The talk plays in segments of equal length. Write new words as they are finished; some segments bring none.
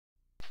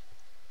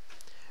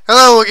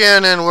Hello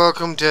again and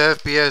welcome to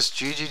FPS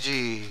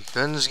GGG,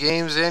 Guns,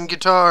 Games, and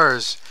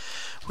Guitars.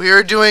 We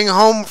are doing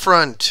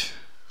Homefront.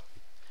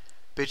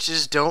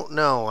 Bitches don't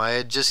know, I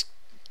had just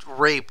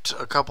raped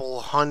a couple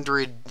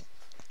hundred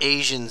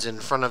Asians in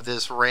front of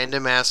this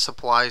random ass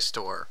supply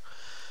store.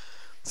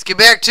 Let's get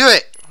back to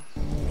it.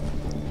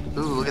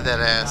 Ooh, look at that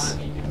ass.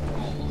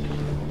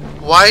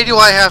 Why do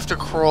I have to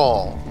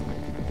crawl?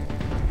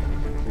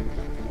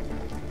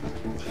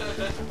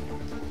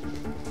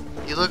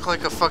 You look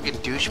like a fucking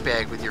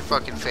douchebag with your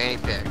fucking fanny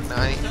pack,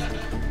 Nani.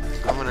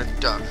 I'm gonna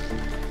duck.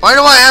 Why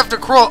do I have to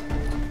crawl?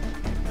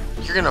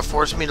 You're gonna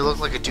force me to look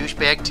like a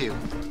douchebag too.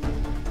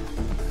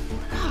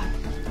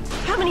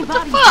 How many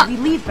bodies did we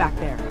leave back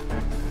there?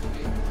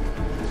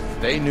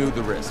 They knew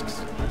the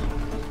risks.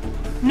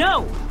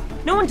 No!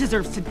 No one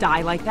deserves to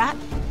die like that.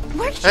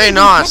 Where did Hey, you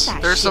Nos. get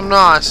that There's shit? some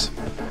Nos.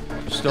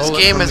 This Stole it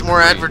game from has the more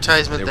Koreans.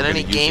 advertisement They than were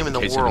any gonna use game it in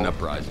the case of an world.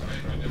 uprising.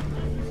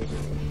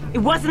 It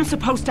wasn't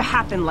supposed to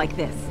happen like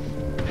this.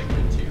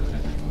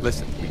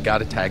 Listen, we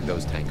gotta tag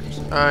those tankers.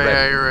 Oh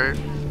yeah, you're right.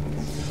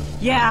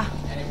 Yeah.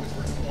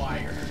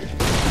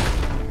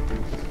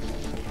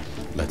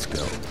 Let's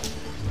go.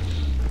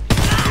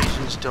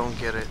 Asians don't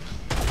get it.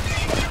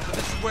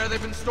 This is where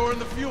they've been storing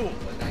the fuel.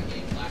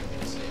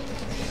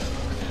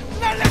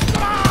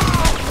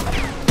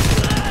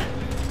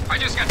 I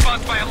just got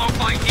buzzed by a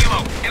low-flying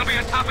helo. It'll be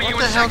on top of you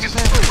in seconds.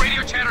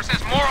 Radio chatter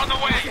says more on the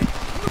way.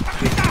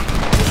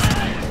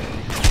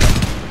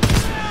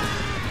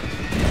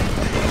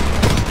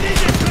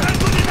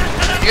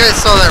 You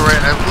guys saw that,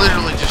 right? I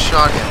literally just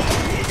shot him.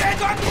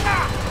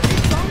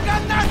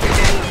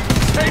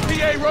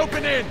 KPA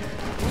roping in.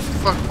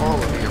 Fuck all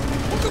of you.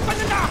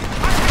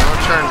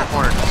 Don't turn the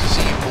corner to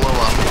see you blow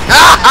up.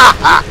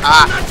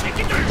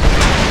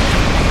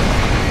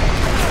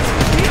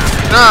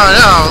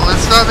 No,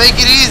 let's not make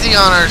it easy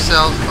on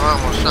ourselves. Oh, I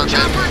almost shot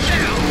that bitch.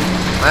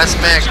 Last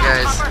match,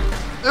 guys.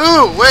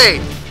 Ooh, wait.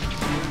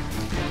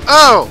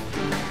 Oh.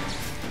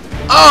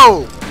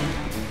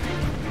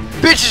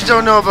 Bitches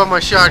don't know about my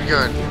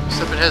shotgun,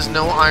 except it has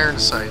no iron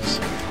sights.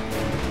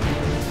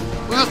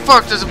 Who the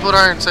fuck doesn't put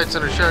iron sights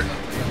on a shotgun?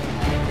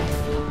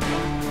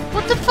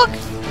 What the fuck?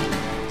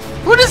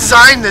 Who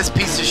designed this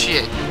piece of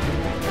shit?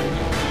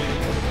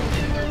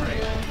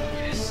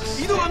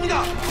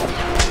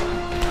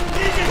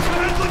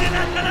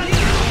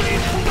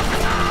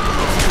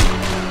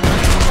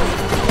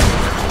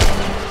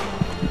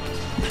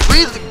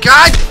 Please,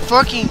 God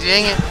fucking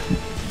dang it.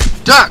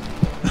 Duck!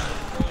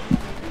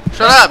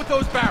 Shut up! With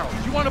those barrels.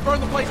 You want to burn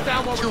the place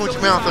down while Too we're much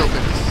still mouth inside?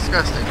 open. It's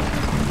disgusting. I'm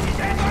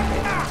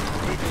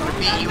gonna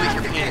beat you with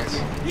your penis.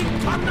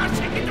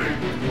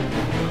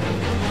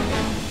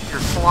 Your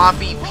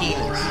floppy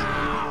penis.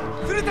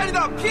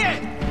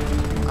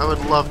 I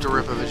would love to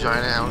rip a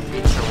vagina out and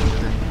beat someone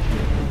with it.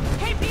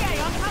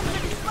 KPA on top of the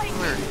display.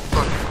 Come here, you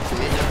fucking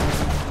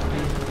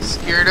bitch.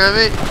 Scared of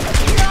it?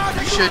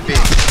 You should be.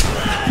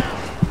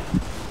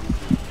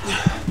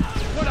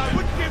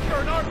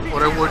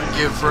 What I wouldn't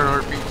give for an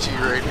RPG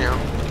right now.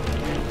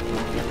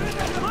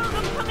 More of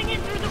them coming in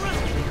through the roof.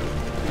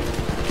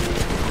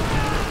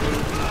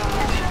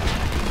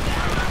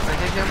 Can I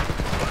hit him?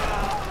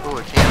 Oh,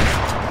 I can't.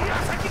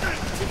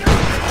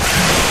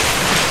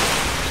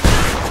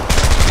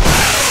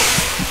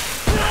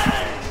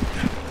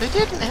 They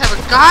didn't have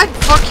a god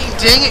fucking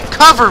dang it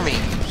cover me,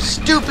 you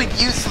stupid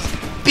useless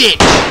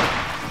bitch.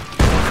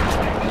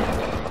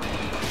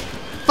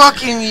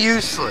 Fucking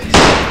useless.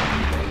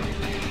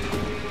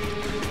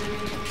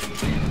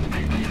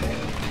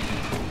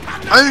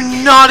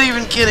 I'm not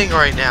even kidding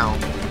right now.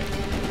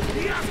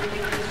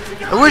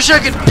 I wish I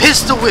could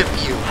pistol whip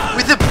you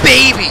with a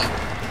baby.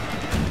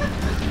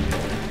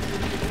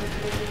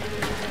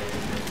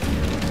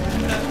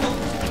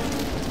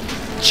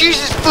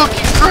 Jesus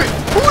fucking Christ.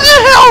 Who the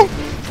hell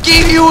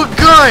gave you a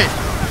gun?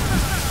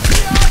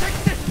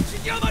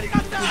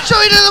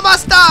 Show it to the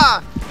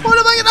master. What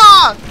am I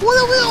gonna?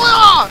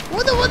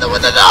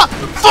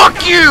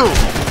 Fuck you.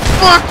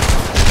 Fuck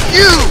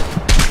you.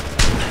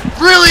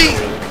 Really?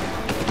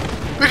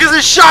 Because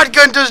a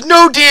shotgun does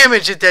no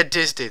damage at that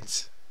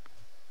distance.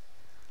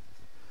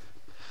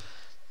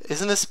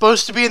 Isn't this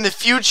supposed to be in the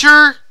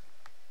future?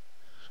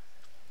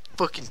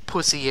 Fucking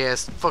pussy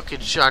ass fucking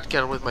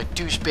shotgun with my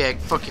douchebag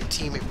fucking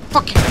teammate.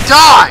 Fucking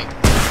die!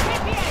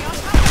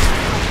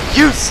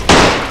 Useless!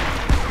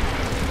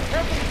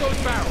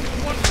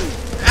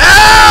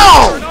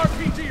 Ow!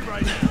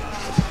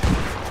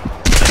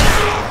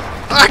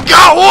 I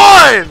got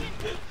one!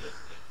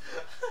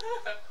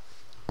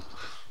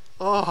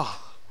 Oh.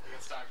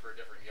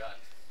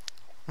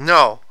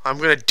 No, I'm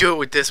gonna do it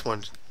with this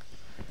one.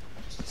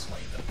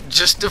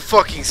 Just to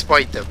fucking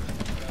spite them.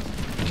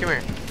 Come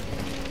here.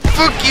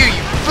 Fuck you,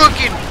 you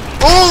fucking...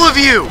 all of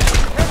you!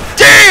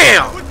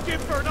 Damn!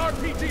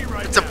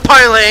 It's a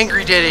pile of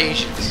angry dead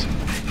Asians.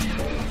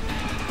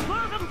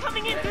 More of them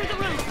coming in through the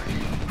roof.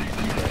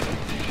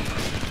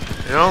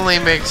 It only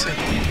makes it...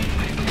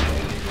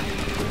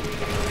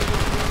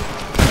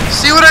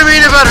 See what I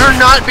mean about her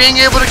not being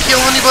able to kill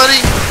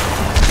anybody?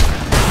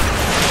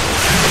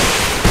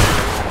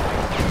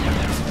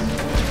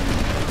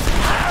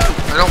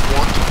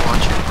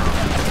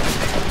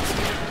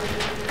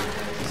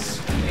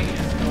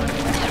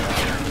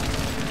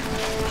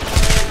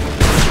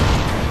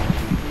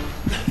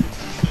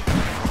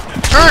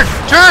 Turn!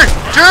 Turn!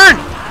 Turn!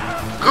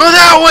 Go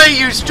that way,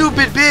 you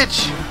stupid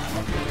bitch!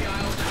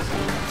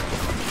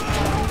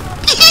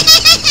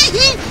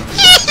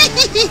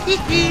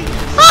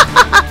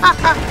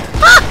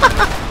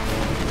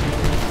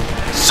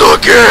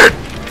 Suck it!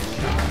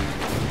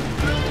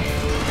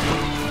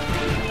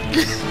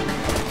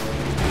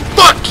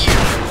 Fuck you!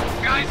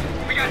 Guys,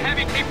 we got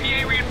heavy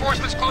KPA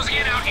reinforcements closing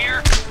in out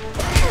here.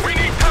 We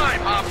need time.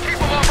 Keep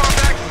them off our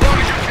backs as long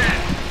as you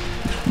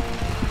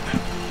can.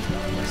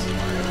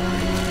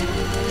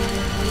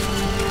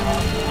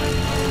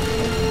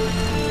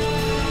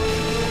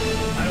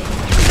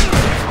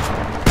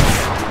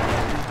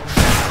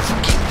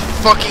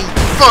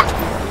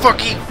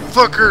 Fucking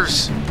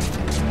fuckers!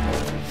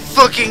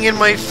 Fucking in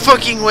my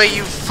fucking way,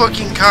 you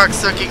fucking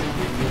cocksucking.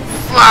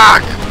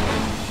 Fuck!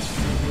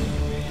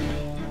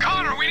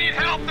 Connor, we need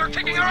help. They're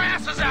kicking our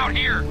asses out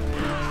here.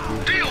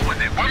 Deal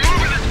with it. We're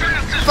moving as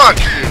fast as Fuck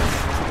we can. you!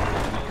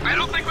 I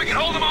don't think we can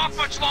hold them off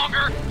much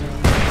longer.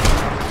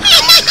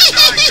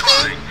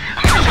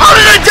 How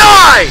did I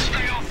die?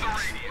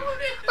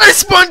 I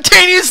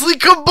spontaneously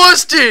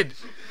combusted!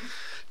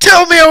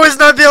 Tell me I was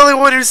not the only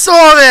one who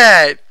saw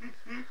that!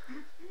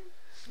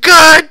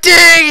 God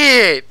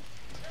dang it!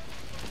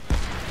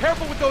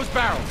 Careful with those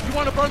barrels. You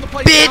want to burn the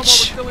place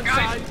Bitch! down while we're still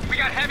inside? Guys, we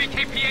got heavy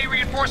KPA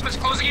reinforcements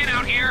closing in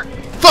out here.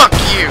 Fuck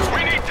you!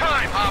 We need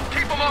time.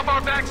 Keep them off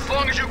our backs as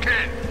long as you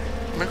can.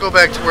 I'm gonna go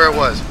back to where I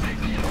was.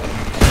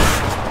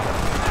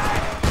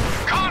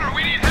 Connor,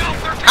 we need help.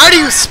 They're How do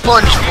you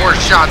sponge 4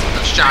 shots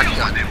with a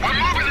shotgun? We're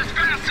moving as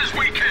fast as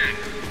we can.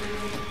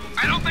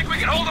 I don't think we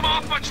can hold them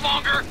off much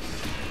longer.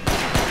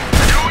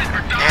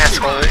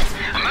 Asshole.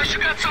 Unless you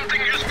got something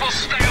useful,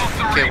 stay off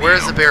the Okay, radio.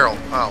 where's the barrel?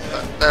 Oh,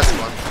 that's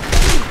one.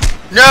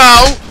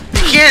 No! You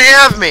can't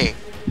have me!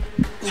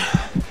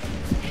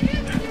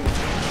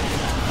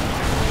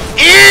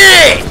 Eat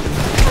it!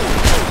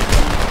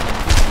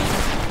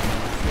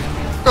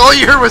 All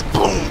you heard was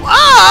boom!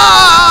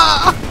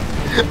 Ah!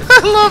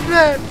 I love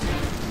that!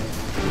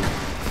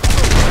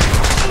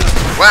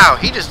 Wow,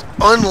 he just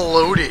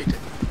unloaded.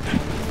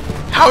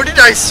 How did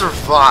I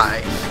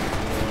survive?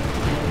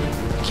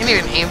 I can't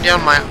even aim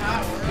down my...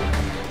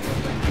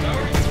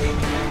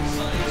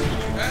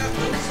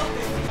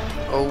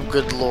 Oh,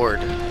 good lord.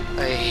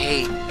 I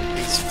hate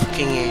these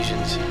fucking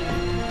Asians.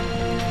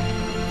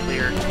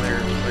 Clear, clear,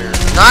 clear.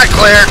 Not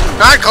clear!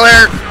 Not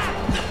clear!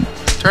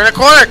 Turn the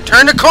corner!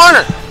 Turn the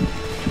corner!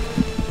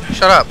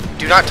 Shut up.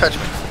 Do not touch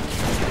me.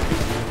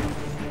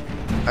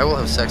 I will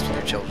have sex with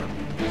your children.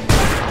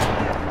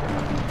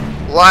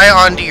 Lie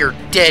onto your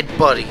dead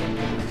buddy.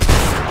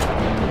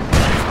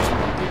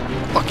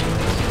 Fucking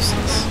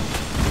useless.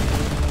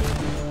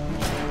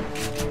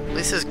 At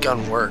least this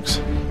gun works.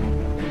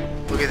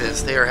 Look at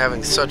this. They are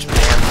having such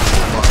manly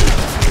fun.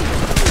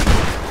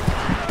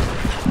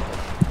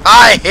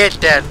 I hit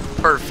that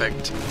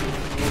perfect.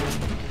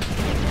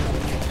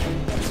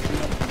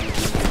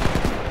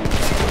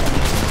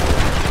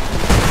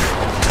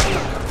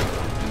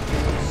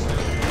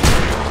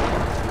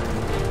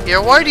 Yeah,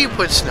 why do you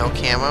put snow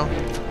camo?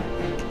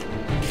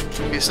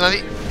 It's not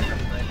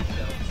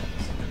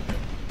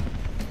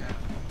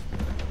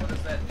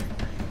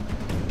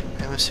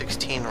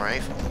M16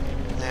 rifle.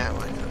 Yeah, I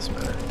like this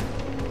better.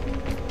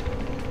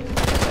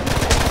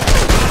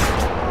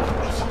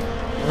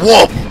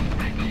 Whoop!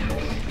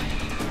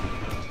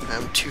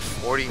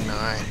 M249.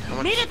 How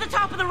much? Meet at the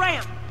top of the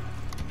ramp.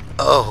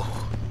 Oh.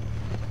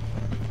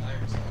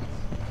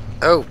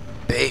 Oh,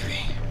 baby.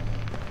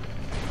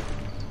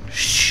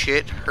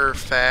 Shit her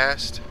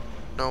fast.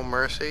 No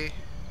mercy.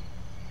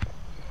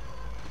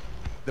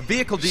 The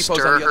vehicle depot's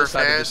Stir on the her other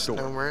side of the fast, store.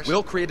 no mercy.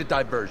 We'll create a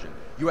diversion.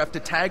 You have to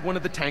tag one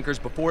of the tankers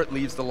before it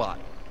leaves the lot.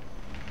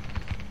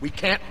 We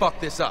can't fuck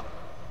this up.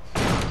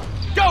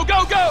 Go,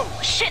 go, go!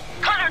 Shit,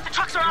 Connor, the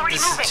trucks are already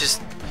This moving. is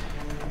just...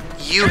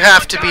 You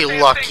have to be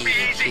lucky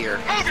here.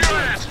 Move your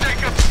ass,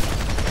 Jacob.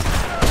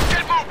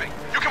 Get moving.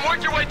 You can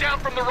work your way down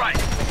from the right.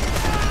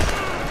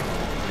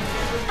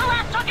 The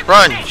last truck is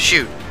Run, moving.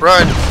 shoot,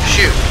 run,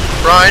 shoot,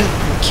 run,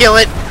 kill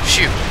it,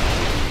 shoot.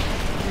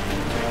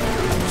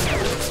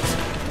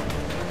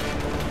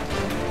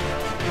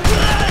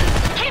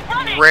 Keep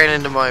running. Ran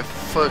into my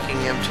fucking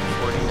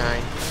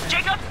M249.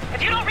 Jacob,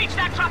 if you don't reach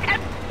that truck, head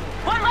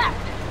one left.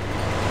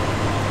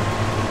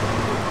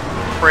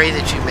 Pray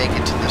that you make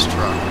it to this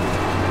truck.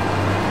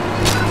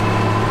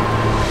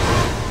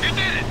 You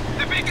did it.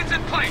 The beacon's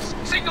in place.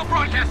 Signal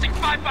broadcasting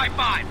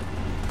 5x5.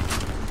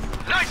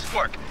 Nice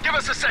work. Give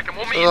us a second.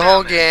 We'll meet So you the down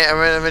whole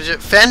there. game,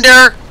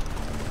 Fender!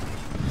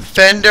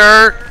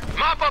 Fender!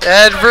 Mop up the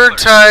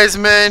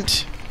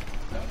Advertisement!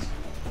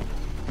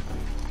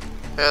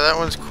 Yeah, that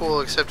one's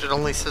cool, except it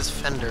only says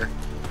Fender.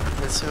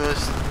 It's the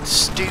most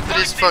stupidest Fight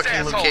these fucking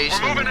assholes.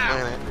 location We're on the moving out.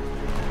 planet.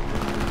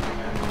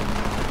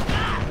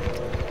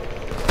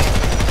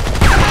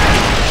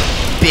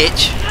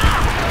 Bitch!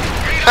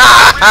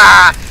 Ha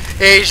ha!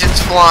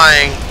 Asians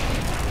flying.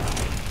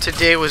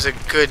 Today was a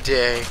good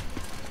day.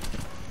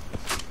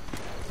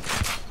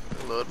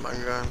 Load my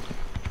gun.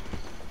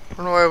 I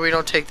don't know why we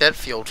don't take that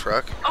fuel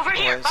truck. Over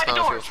here, Why by it's the not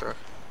a door. fuel truck.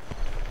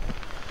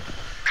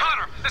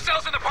 The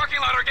cells in the parking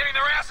lot are getting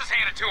their asses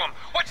handed to them.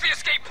 What's the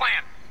escape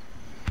plan?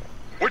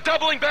 We're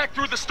doubling back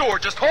through the store.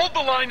 Just hold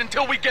the line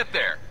until we get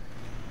there.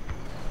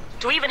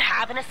 Do we even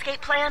have an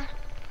escape plan?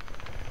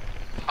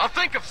 I'll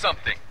think of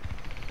something.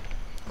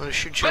 I'm gonna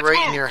shoot you Let's right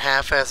in move. your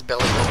half-ass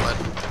belly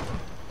button.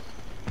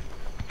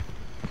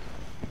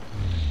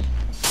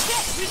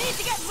 Shit, we need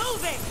to get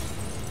moving!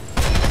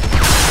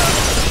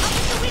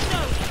 Up the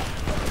windows!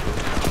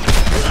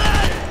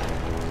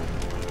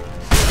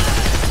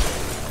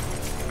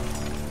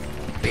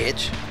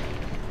 Bitch.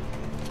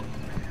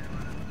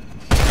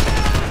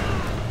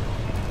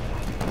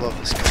 Love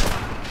this guy.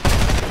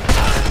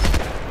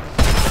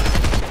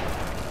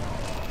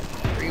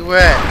 Where you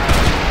at?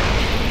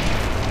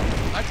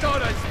 I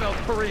thought I smelled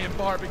Korean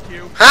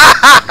barbecue.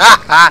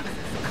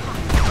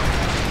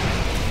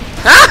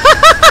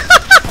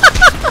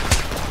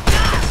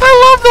 I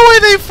love the way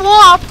they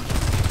flop.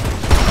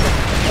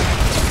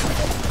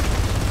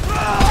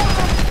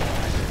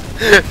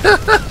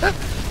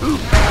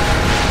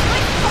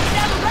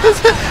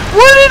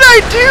 What did I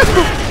do?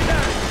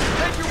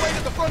 Make your way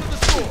to the front of the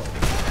store.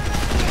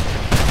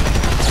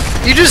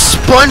 You just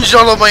sponged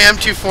all of my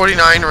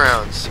M249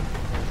 rounds.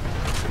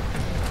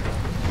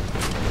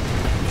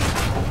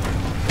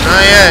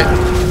 Not yet.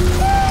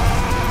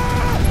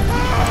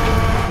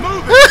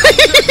 Move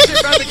it!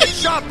 You'd rather get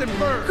shot than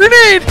burned.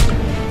 Grenade!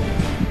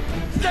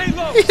 Stay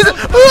low.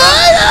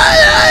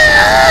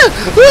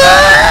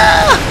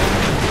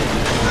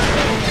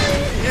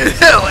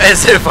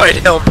 As if I'd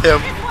help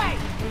him. This way!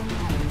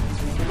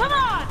 Come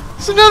on!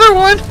 It's another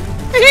one.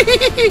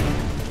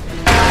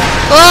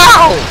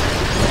 Oh!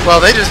 Well,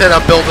 they just had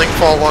a building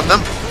fall on them.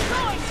 Keep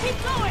going!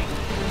 Keep going!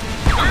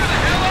 Where the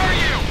hell are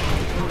you?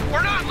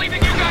 We're not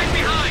leaving you guys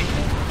behind.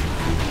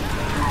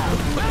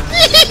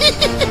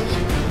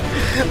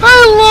 I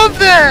love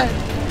that.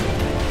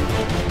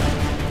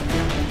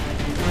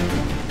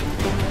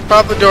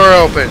 Pop the door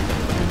open.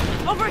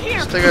 Over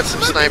here! Still got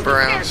some sniper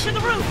rounds. To the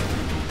roof!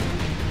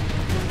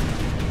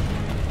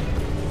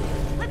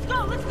 Let's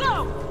go! Let's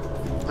go!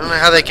 I don't know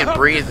how they can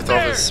breathe with all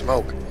this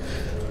smoke.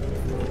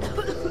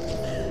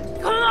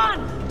 Come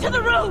on! To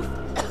the roof!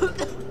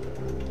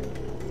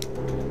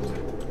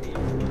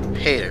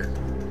 Hater.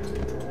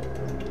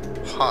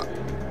 Hot.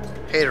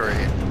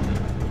 Haterade.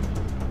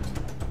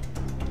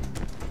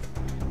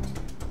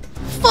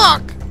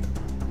 Fuck!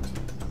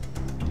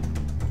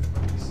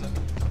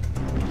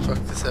 Fuck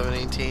the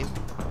 718.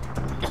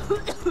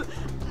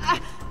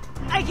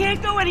 I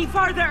can't go any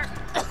farther!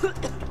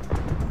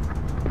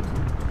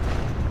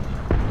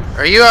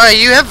 Are you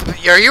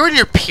in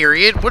your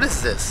period? What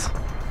is this?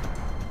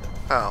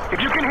 Oh. If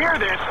you can hear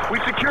this, we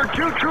secured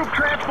 2 troop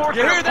transports.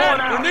 You and hear are that?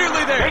 pulling out. We're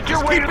nearly there. Make your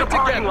Just way keep to the it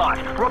parking together. lot.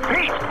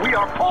 Repeat, we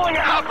are pulling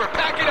out. Hopper,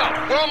 pack it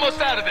up. We're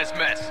almost out of this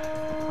mess.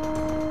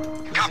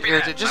 Copy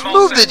that. Just I'm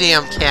all move the set.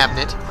 damn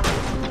cabinet.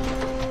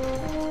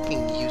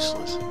 Fucking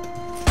useless.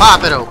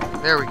 Pop it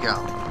open. There we go.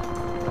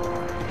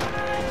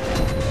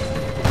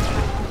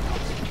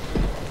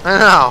 I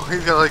know.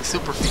 He's got like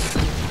super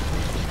feet.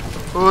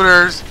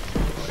 Hooters.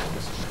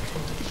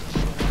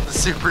 The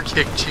super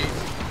kick cheat.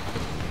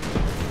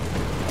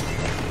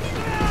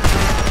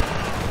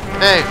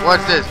 Hey,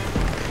 watch this.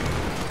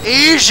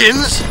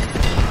 Asians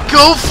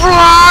go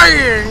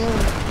flying!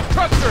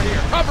 Trucks are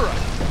here. Cover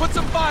us. Put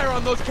some fire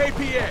on those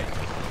KPA.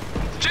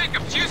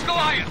 Jacobs, use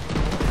Goliath.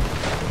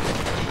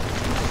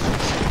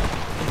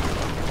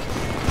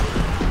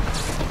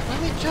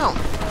 Let me jump.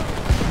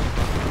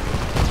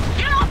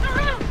 Get off the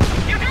roof!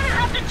 You're gonna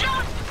have to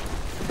jump!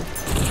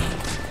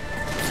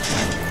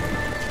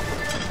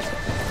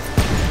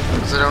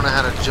 Because I don't know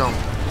how to jump.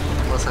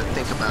 Unless I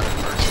think about it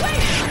first.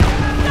 Wait!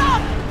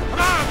 Stop!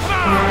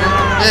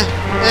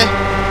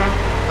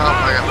 Oh,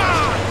 I got left.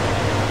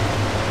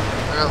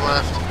 I got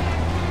left.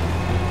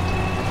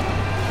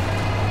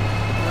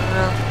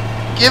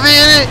 Give me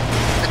it!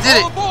 I did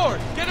All it! aboard.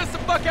 Get us the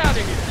fuck out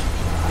of here.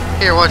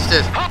 Here, watch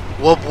this.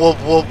 Whoop, whoop,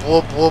 whoop,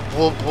 whoop, whoop,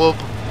 whoop, whoop.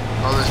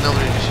 Oh, there's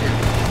nobody to shoot.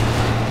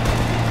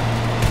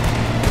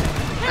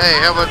 Hey,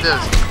 how about this?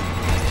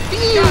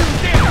 God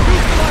damn,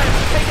 who's flying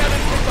to take out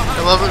anything behind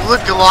I love it.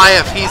 Look,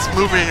 Goliath. He's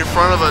moving in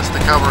front of us to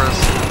cover us.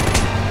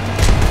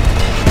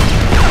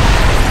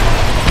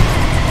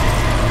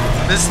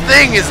 This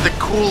thing is the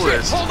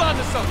coolest. Hold on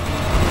to something.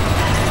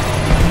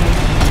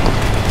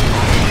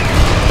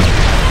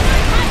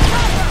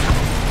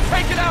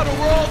 Take it out or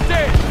we're all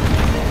dead.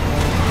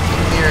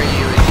 Here,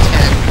 you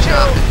attack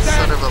chopping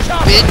son of a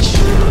bitch.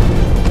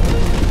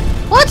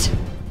 What?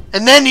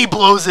 And then he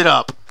blows it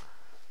up.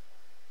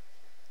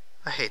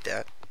 I hate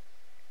that.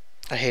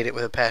 I hate it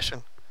with a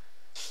passion.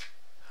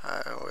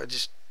 I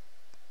just...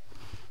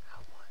 How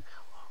longer?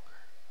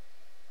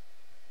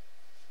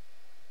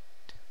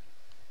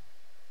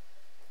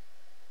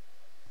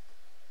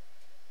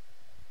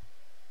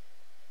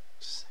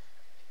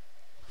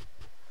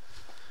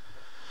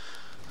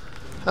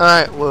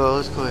 Alright, well,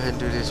 let's go ahead and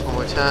do this one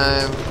more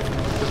time.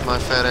 With my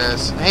fat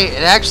ass. Hey,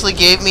 it actually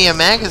gave me a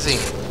magazine.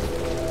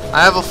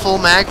 I have a full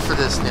mag for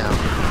this now.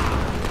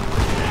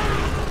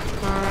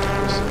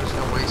 I'm just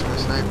gonna waste my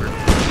sniper.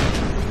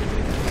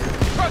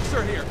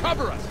 Officer here,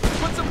 cover us!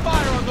 Put some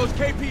fire on those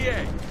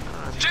KPA!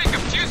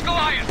 Jacobs, use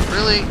Goliath!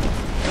 Really?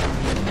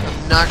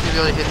 I'm not gonna be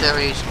able to hit that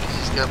rage because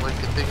he's got like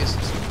the biggest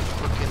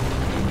fucking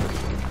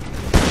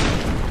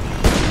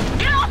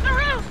Get off the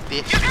roof!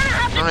 bitch. You're gonna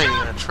have to I'm not even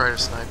jump! gonna try to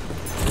snipe him.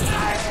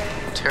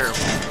 Terrible.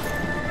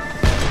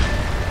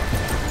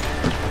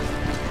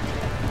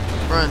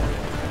 Run.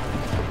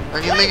 I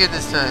can make it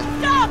this time.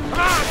 Stop!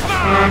 Stop!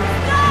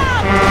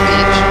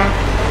 Bitch.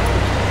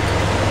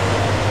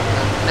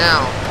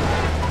 Now,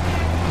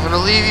 I'm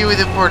gonna leave you with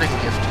a parting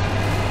gift.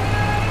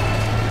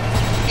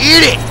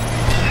 Eat it!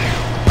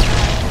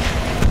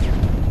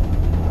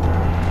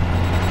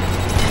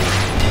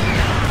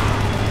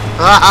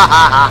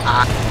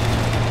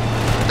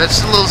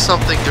 That's a little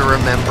something to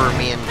remember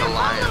me and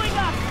Goliath.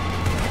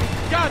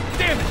 God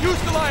damn it!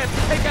 Use Goliath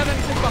to take out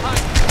anything behind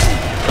you!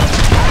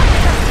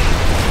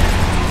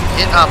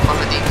 Hit up on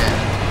the D-pad.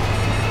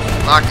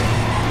 Lock it.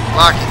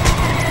 Lock it.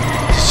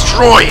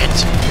 Destroy it!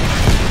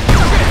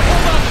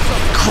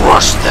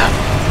 Crush them!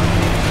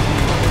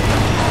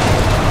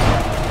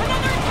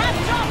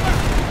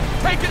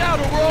 Take it out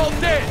or we're all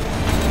dead!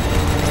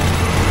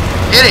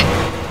 Hit it!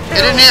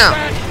 Hit it now!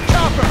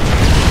 Chopper!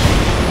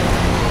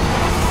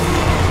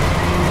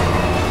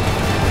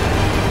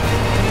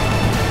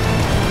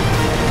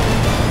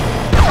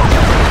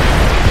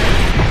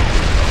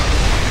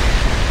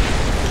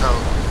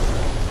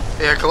 Oh.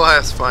 Yeah,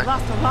 Goliath's fine.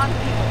 Lost a lot of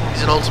people.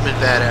 He's an ultimate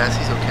badass.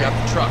 He's We okay.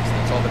 got the trucks,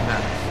 that's all that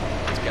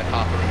matters. Let's get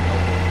Hopper and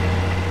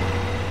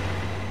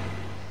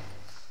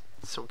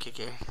So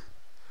kicky.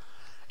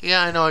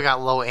 Yeah, I know I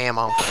got low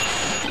ammo.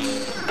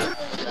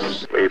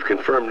 We've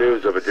confirmed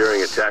news of a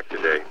daring attack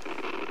today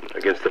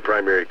against the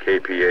primary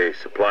KPA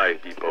supply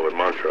depot in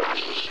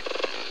Montrose.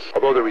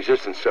 Although the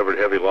resistance suffered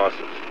heavy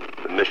losses,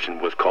 the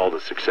mission was called a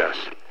success.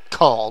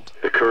 Called.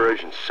 The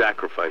courage and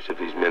sacrifice of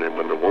these men and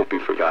women won't be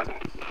forgotten.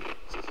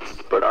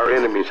 But our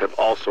enemies have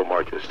also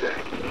marked this day.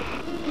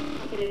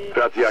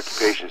 Throughout the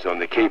occupation zone,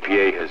 the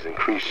KPA has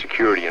increased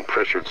security and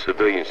pressured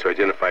civilians to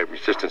identify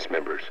resistance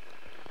members.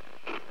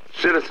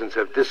 Citizens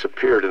have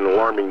disappeared in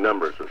alarming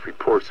numbers with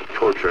reports of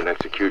torture and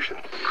execution.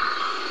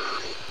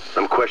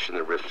 Some question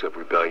the risks of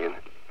rebellion.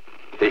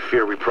 They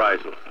fear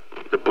reprisals,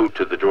 the boot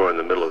to the door in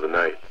the middle of the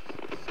night.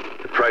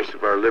 The price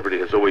of our liberty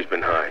has always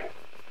been high.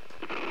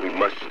 We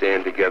must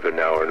stand together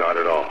now or not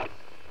at all.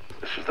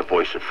 This is the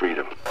voice of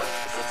freedom.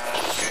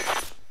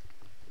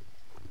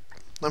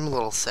 I'm a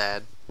little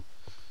sad.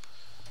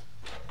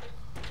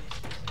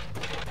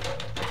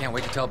 Can't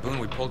wait to tell Boone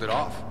we pulled it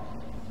off.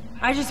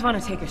 I just want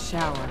to take a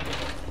shower.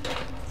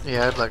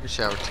 Yeah, I'd like a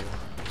shower too.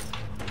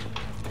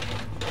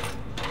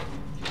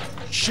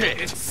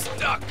 Shit! It's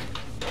stuck!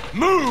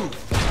 Move!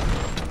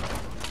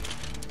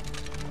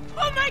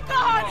 Oh my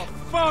god! Oh,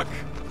 fuck!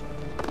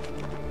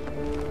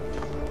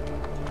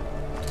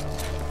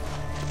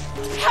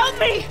 Help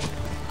me!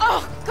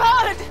 Oh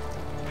god!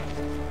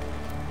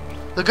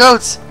 The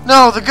goats!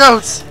 No, the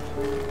goats!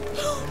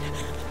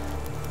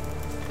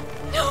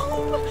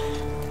 No!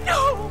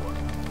 No!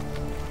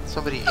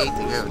 Somebody ate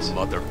the goats.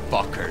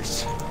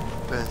 Motherfuckers.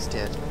 Boone's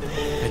dead.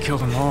 They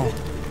killed them all.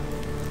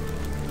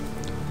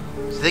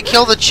 Did they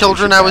kill the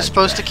children I was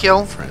supposed to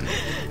kill?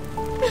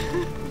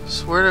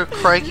 Swear to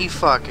crikey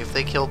fuck if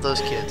they killed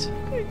those kids.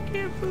 I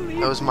can't believe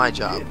That was my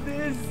job.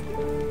 this.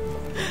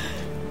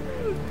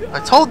 I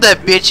told that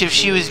bitch if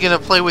she was gonna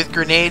play with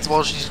grenades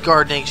while she's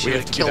gardening, she We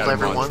would have have to get killed out of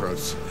everyone.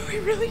 Montrose. Are we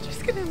really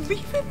just gonna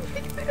leave him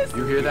like this?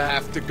 You hear that?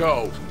 Have to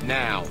go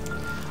now.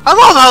 I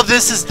love how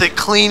this is the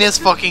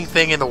cleanest fucking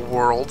thing in the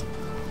world.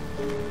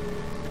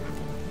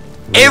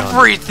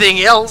 Everything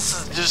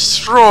else is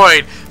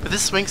destroyed, but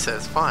this swing set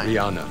is fine.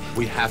 Rihanna,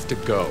 we have to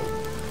go.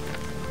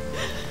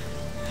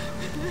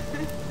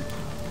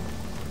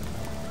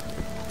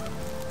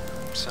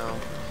 So,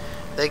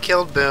 they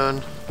killed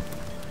Boone.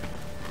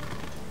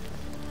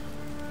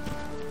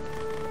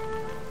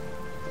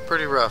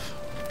 Pretty rough.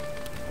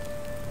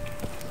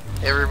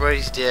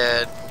 Everybody's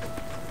dead.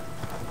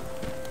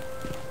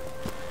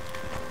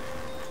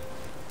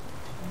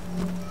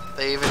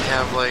 They even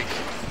have like...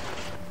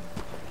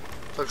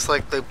 Looks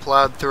like they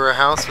plowed through a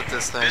house with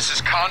this thing. This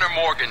is Connor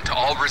Morgan to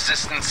all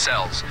resistance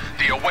cells.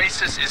 The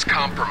Oasis is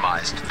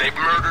compromised. They've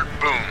murdered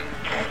Boone.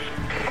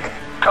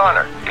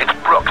 Connor, it's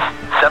Brooks.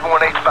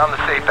 718 found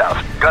the safe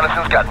house.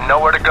 Gunnison's got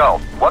nowhere to go.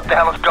 What the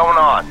hell is going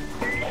on?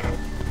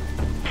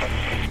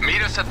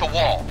 Meet us at the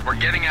wall. We're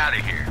getting out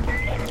of here.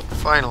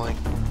 Finally.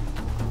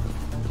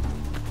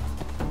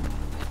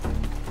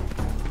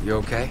 You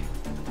okay?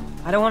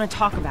 I don't want to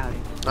talk about it.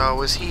 Oh,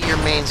 was he your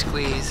main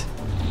squeeze?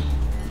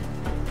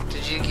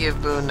 Did you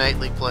give Boone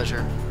nightly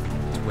pleasure?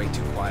 It's way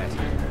too quiet.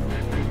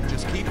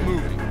 Just keep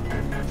moving.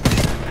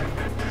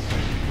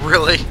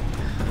 Really?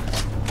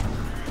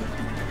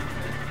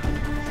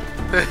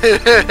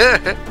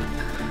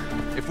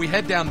 If we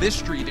head down this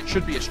street, it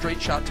should be a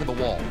straight shot to the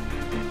wall.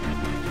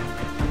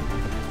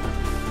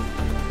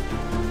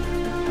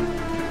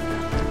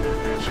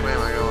 Which way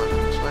am I going?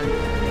 This way?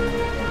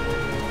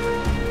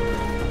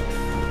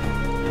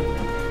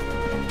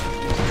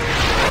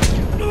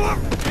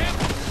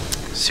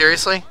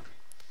 Seriously?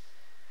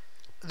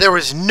 There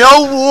was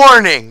no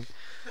warning.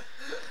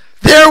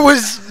 There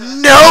was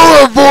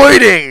no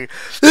avoiding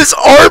this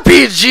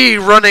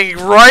RPG running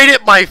right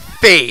at my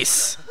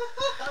face.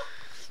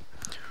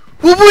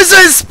 What was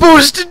I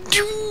supposed to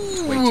do?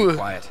 Way too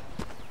quiet.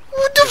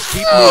 What the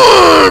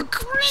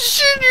fuck?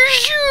 Shit, your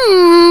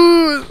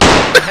shoes.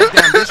 Head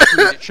down this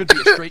street, it should be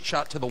a straight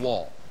shot to the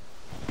wall.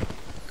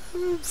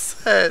 I'm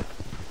upset.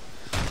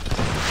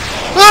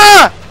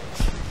 Ah!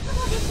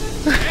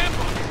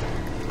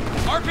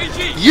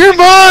 RPG! You're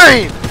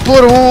mine,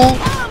 butthole.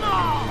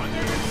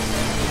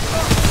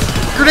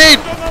 Grenade.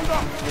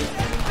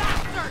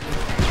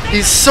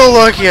 He's so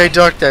lucky I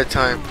ducked that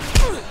time.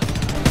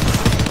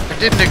 It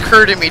didn't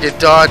occur to me to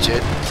dodge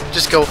it.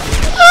 Just go.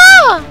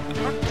 Ah!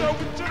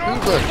 Ooh,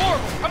 look.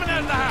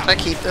 Can I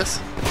keep this?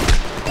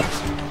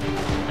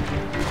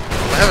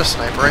 I have a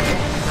sniper. I can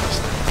have a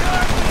sniper.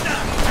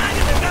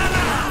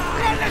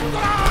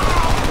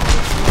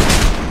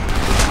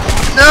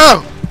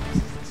 No!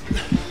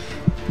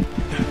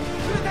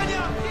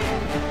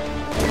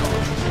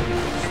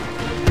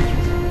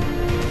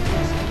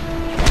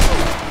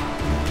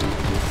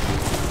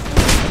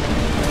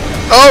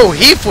 Oh,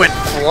 he went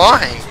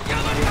flying.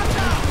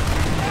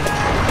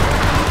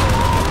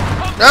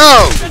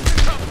 No!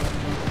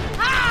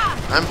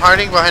 I'm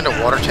hiding behind a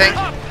water tank.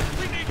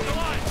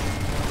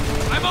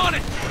 I'm on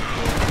it!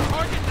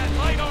 Target that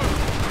light armor!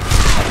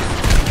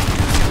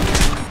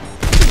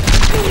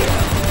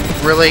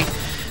 Really?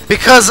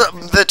 Because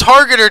the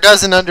targeter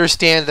doesn't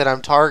understand that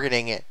I'm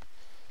targeting it.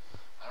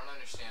 I don't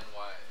understand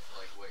what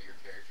your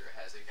character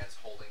has against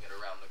holding it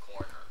around the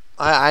corner.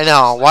 I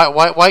know.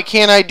 Why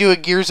can't I do a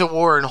Gears of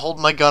War and hold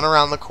my gun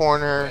around the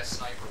corner?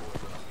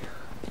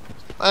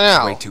 I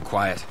know. Way too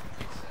quiet.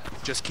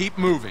 Just keep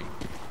moving.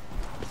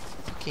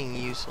 Fucking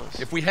useless.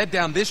 If we head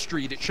down this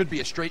street, it should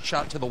be a straight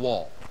shot to the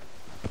wall.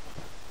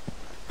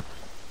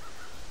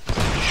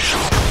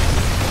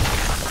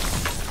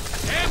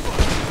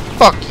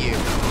 Fuck you.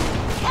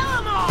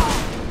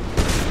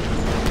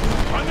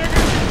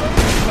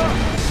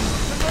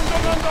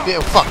 Yeah,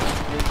 fuck.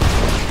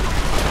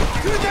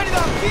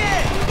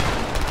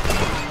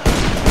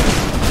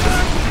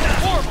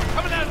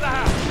 Coming out of the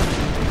house!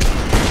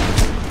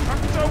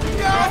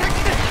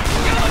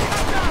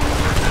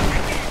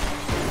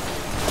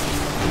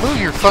 Move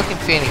your fucking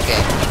fanny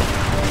pack.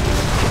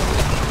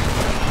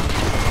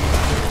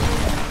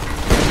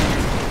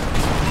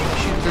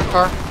 Shoot through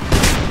car?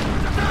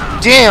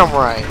 Damn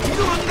right.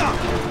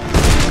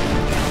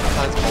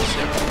 That's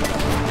bullshit.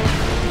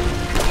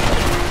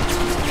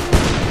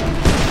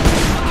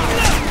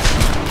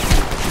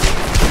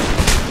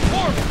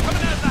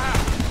 Coming out of the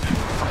house!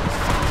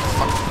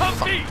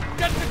 Humpty,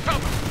 get to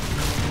cover!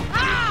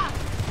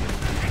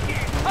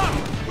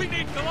 We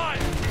need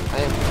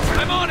Goliath!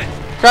 I'm on it!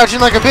 Crouching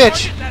like a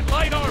bitch. Target that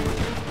light armor!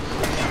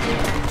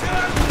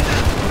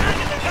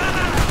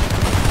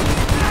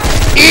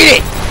 Eat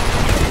it!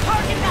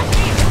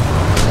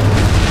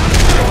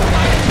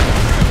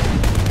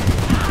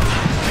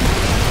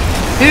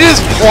 He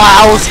just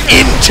plows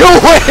into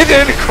it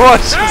and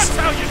crushes. That's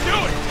how you do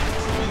it!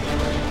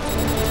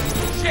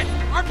 Shit!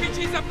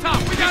 RPG's up top!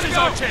 We gotta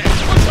go!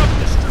 Push up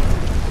the street!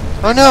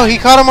 Oh no, he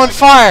caught him on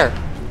fire.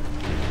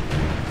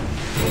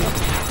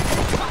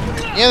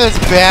 Yeah, that's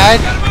bad.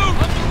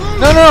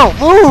 No, no,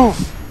 move!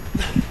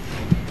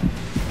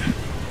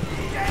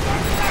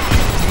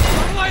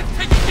 Goliath's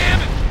taking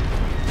damage!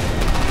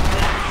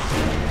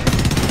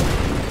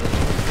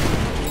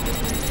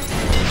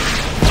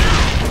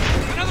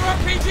 Another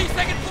RPG,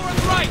 second floor on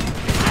the right!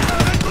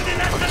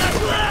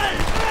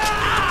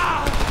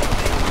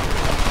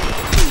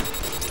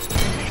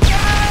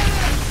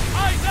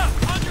 Eyes up,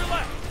 on your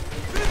left!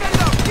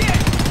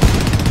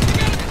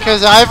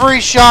 Because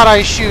every shot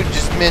I shoot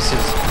just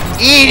misses.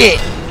 Eat it!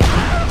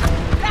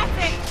 That's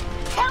it!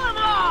 Kill them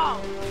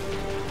all!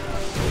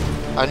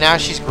 Oh, now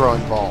she's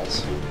growing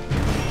balls.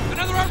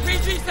 Another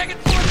RPG, second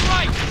floor on the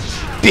right!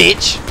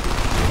 Bitch!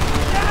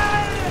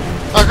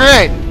 Oh,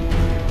 great!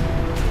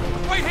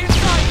 Right hand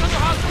side, another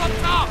hostile up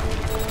top!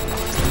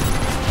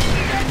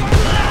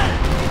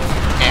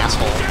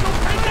 Asshole.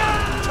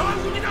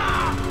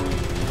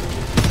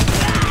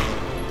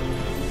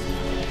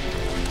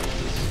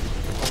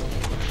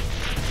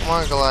 Come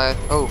on, Goliath.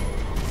 Oh.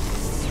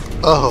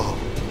 Oh.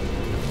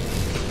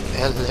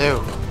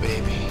 Hello,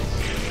 baby.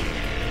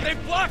 They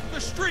blocked the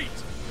street!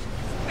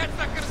 That's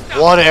not gonna stop!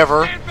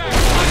 Whatever. Stand back.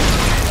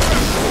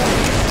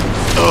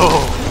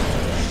 Oh.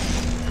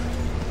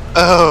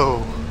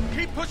 Oh.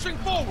 Keep pushing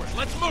forward,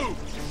 let's move!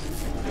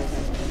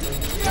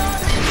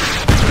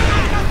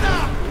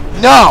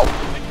 No!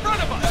 In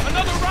front of us,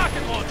 another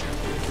rocket launcher!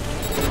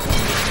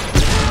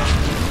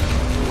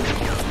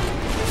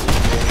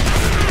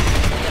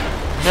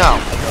 No.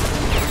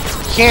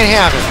 Can't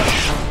have it.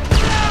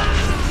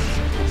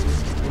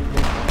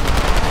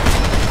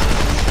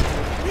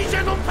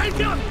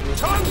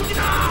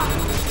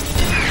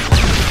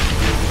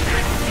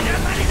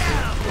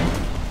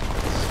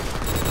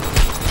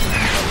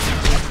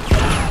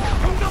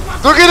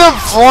 Look at him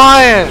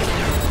flying!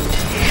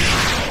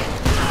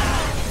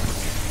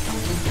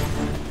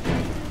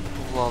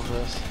 love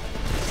this.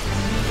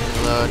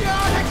 Reload.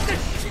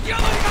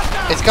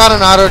 It's got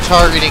an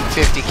auto-targeting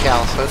 50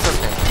 cal, so it's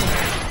okay.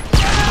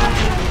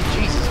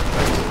 Jesus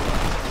Christ.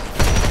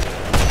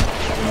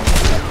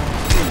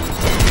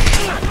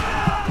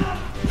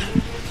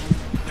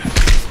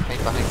 Right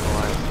behind the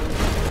line.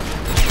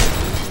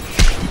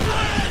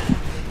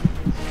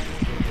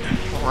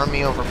 Run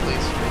me over,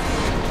 please.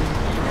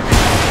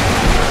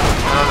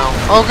 I don't know.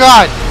 Oh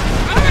God!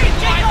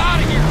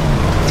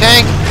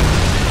 Tank!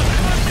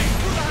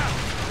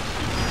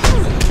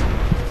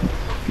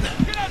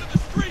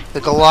 The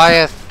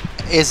Goliath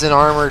is an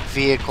armored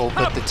vehicle,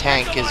 but the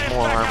tank is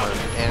more armored,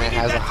 and it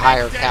has a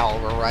higher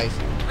caliber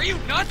rifle. Are you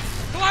nuts?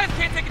 Goliath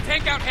can't take a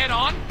tank out head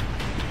on.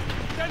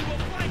 Then we'll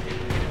flank it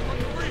from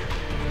the rear.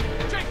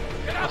 Jake,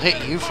 get out. I'll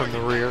hit you from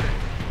the rear.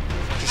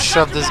 Just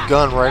shove this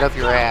gun right up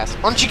your ass.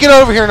 Why don't you get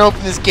over here and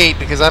open this gate,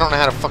 because I don't know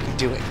how to fucking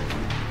do it.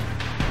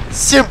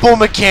 Simple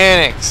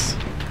mechanics.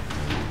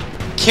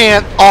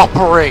 Can't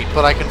operate,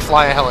 but I can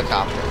fly a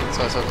helicopter,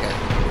 so it's okay.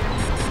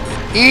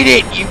 Eat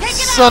it, you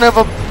son of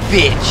a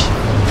bitch.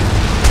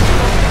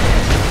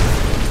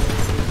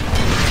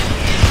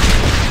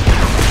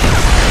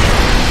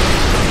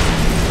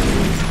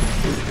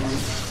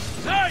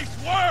 Nice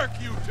work,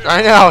 you two.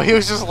 I know, he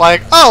was just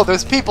like, oh,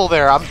 there's people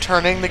there. I'm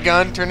turning the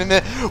gun, turning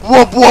the...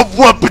 Whoop, whoop,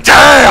 whoop,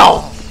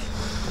 damn!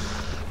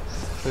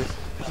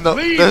 No,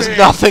 there's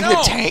nothing the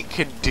tank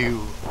can do.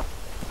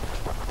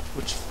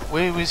 Which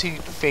way was he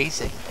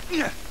facing?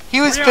 He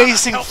was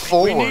facing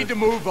forward. We need to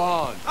move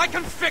on. I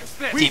can fix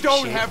this. We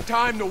don't have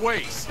time to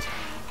waste.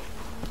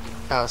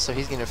 Oh, so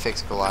he's gonna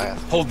fix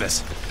Goliath. Hold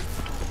this.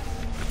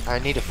 I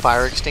need a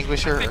fire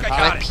extinguisher. I think I Can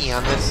got I it. pee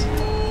on this?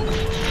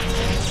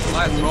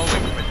 Goliath's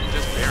rolling, but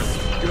just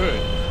barely. Good.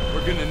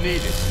 We're gonna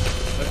need it.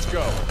 Let's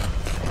go.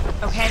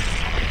 Okay.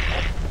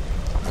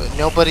 But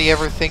nobody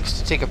ever thinks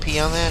to take a pee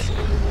on that?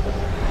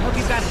 Hope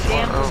you've got a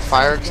damn Or a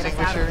fire get us out of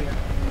extinguisher? here.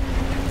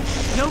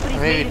 Nobody's Or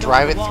made maybe it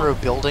drive over it the through a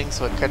wall. building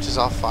so it catches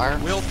off fire?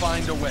 We'll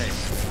find a way.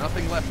 There's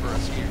nothing left for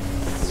us here.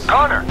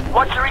 Connor,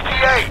 what's your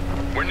ETA?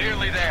 We're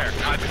nearly there.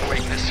 I've been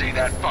waiting to see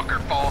that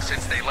fucker fall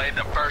since they laid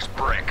the first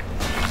brick.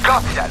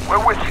 Copy that.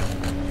 We're with you.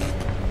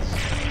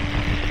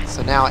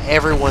 So now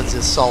everyone's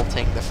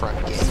assaulting the front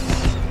gate.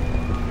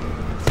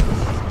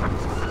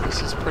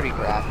 This is pretty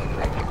graphic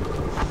right here.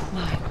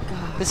 My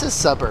God. This is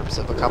suburbs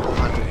of a couple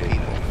hundred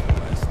people.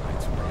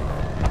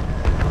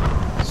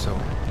 So,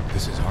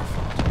 this is our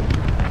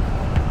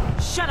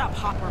fault. Shut up,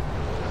 Hopper.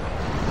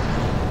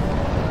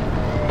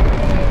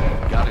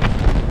 Got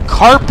it.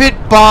 Carpet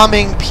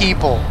bombing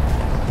people.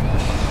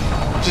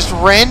 Just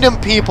random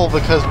people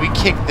because we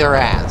kicked their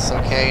ass,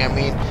 okay? I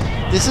mean,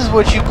 this is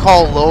what you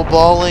call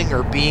lowballing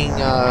or being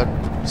a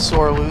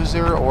sore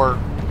loser, or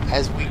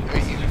as we...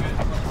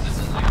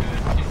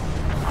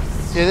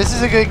 Yeah, this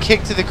is a good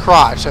kick to the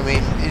crotch. I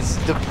mean, it's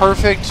the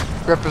perfect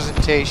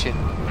representation.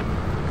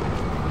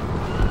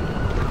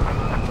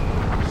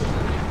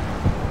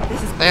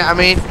 This is I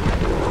mean,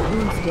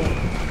 Doomsday.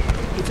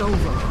 It's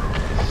over.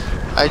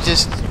 I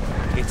just...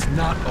 It's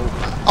not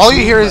over. All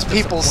you hear is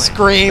people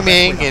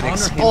screaming and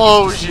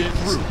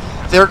explosions.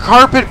 They're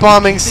carpet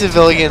bombing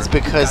civilians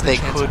because they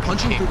couldn't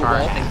punching through kick the our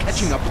wall and ass.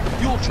 catching up with the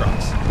fuel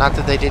trucks. Not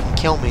that they didn't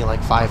kill me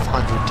like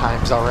 500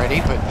 times already,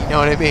 but you know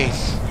what I mean.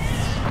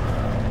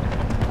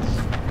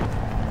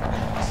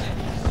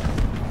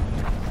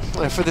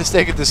 And for the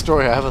sake of the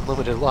story, I have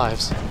unlimited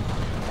lives.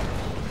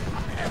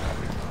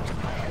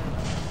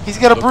 He's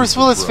got a Bruce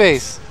Willis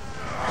face.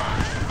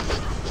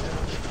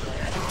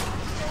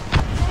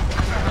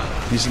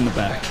 He's in the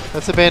back.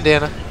 That's a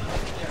bandana.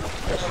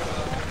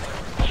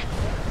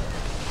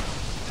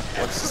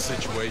 What's the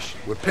situation?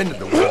 We're pinned to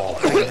the wall.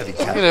 Heavy Look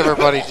at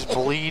everybody just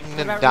bleeding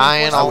and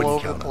dying all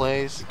over the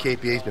place. The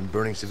KPA's been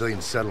burning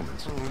civilian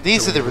settlements.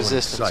 These are the Everyone in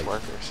resistance sight.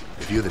 workers.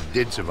 The few that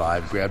did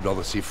survive grabbed all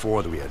the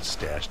C4 that we had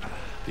stashed.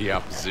 The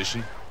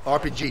opposition?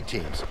 RPG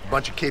teams, a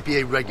bunch of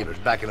KPA regulars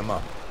backing them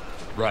up.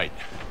 Right.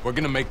 We're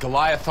gonna make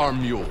Goliath our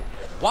mule.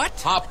 What?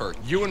 Hopper,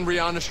 you and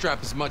Rihanna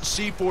strap as much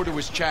C4 to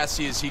his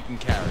chassis as he can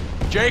carry.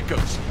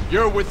 Jacobs,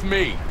 you're with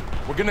me.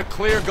 We're gonna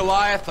clear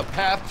Goliath a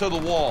path to the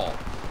wall.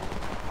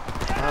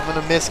 I'm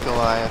gonna miss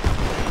Goliath.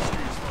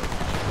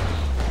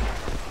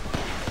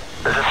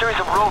 There's a series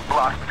of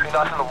roadblocks between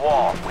us and the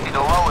wall. We need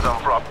to lower them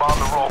for our bomb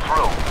to roll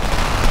through.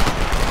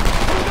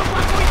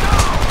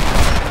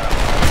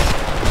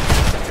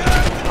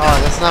 Oh,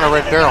 that's not a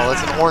red barrel,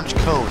 that's an orange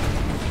cone.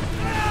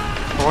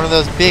 Or one of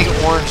those big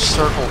orange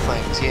circle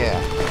things, yeah.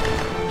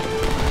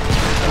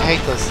 I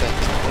hate those things.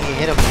 When you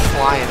hit them, they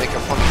fly and make a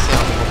funny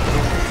sound.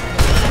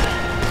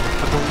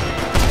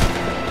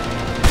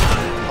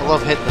 I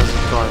love hitting those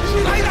with cars.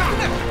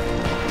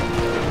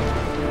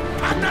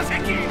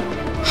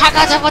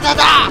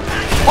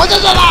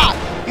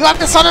 You have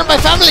dishonored my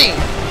family!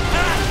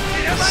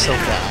 So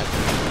bad.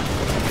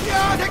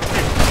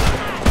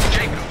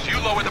 Jacobs, you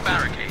lower the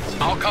barricades.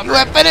 I'll cover You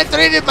have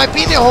penetrated my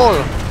peanut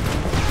hole!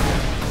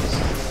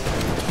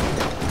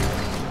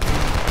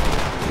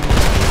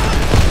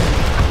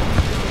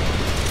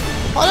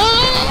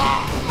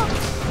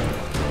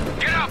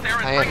 Get out there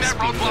and I bring am that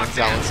Speedy roadblock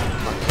Gonzalez down. in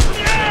front.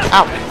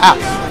 Ow! Ow!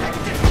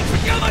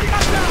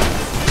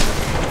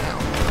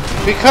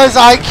 Because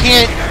I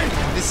can't...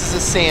 This is a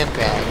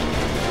sandbag.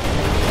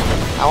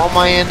 How am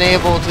I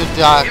unable to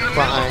duck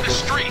behind it?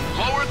 Street,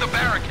 lower the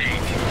barricade.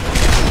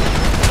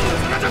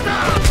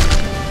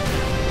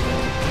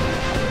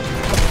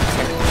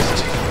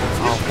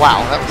 Oh,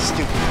 wow, that was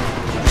stupid.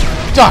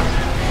 Duck!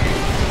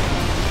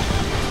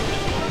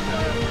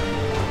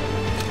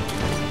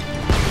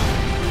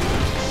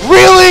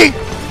 Really?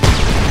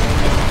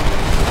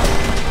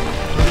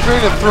 I'm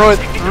trying to throw it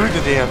through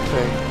the damn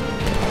thing.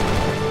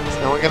 Is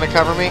no one gonna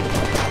cover me?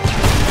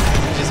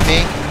 Just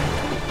me?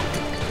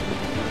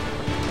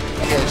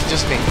 Yeah, it's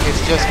just me.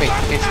 It's just me.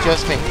 It's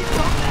just me.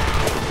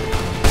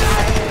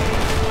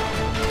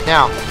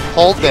 Now,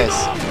 hold this.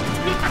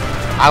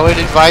 I would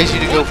advise you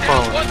to go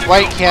prone.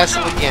 White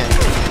Castle again.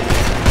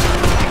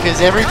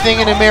 Because everything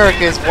in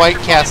America is White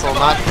Castle,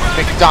 not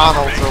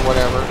McDonald's or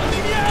whatever.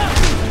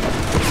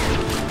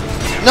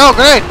 No,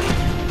 grenade!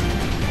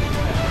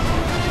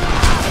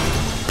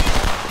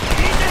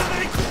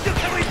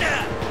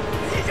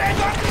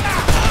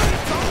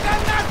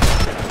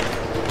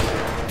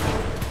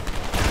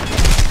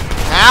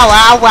 Ow,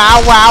 ow,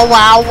 wow, wow,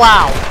 wow,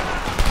 wow.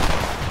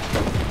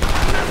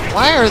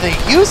 Why are they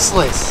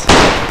useless?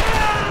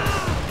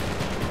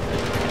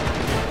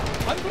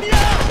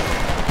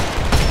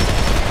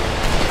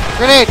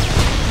 Grenade!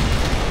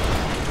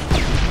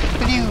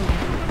 Pew.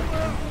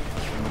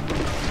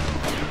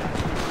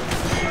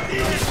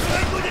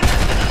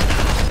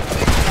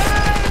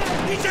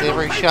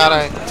 Every shot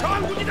I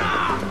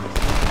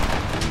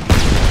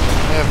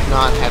have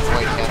not had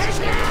White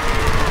Castle ever.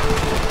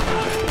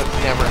 I've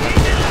never had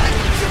it.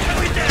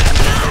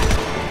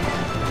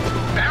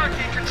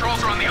 Barricade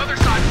controls are on the other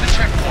side of the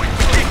checkpoint.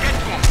 We can't get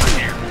to them from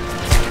here.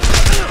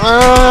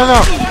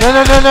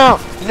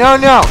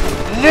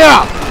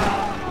 No!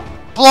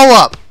 Blow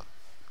up!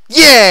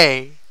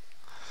 Yay!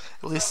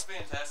 At least.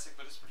 Fantastic,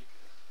 but it's pretty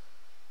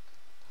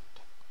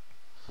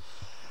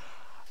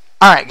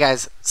good. Alright,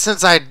 guys.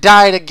 Since I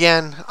died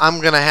again, I'm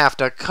gonna have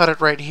to cut it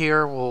right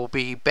here. We'll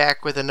be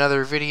back with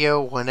another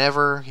video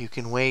whenever you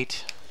can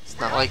wait. It's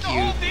not like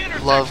you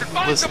love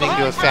listening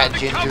to a fat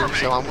ginger,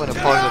 so I'm gonna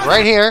pause it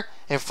right here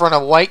in front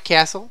of White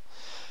Castle.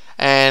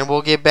 And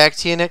we'll get back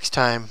to you next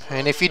time.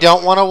 And if you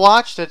don't want to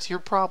watch, that's your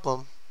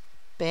problem.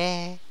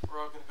 Bye. We're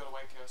all gonna go to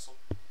White Castle.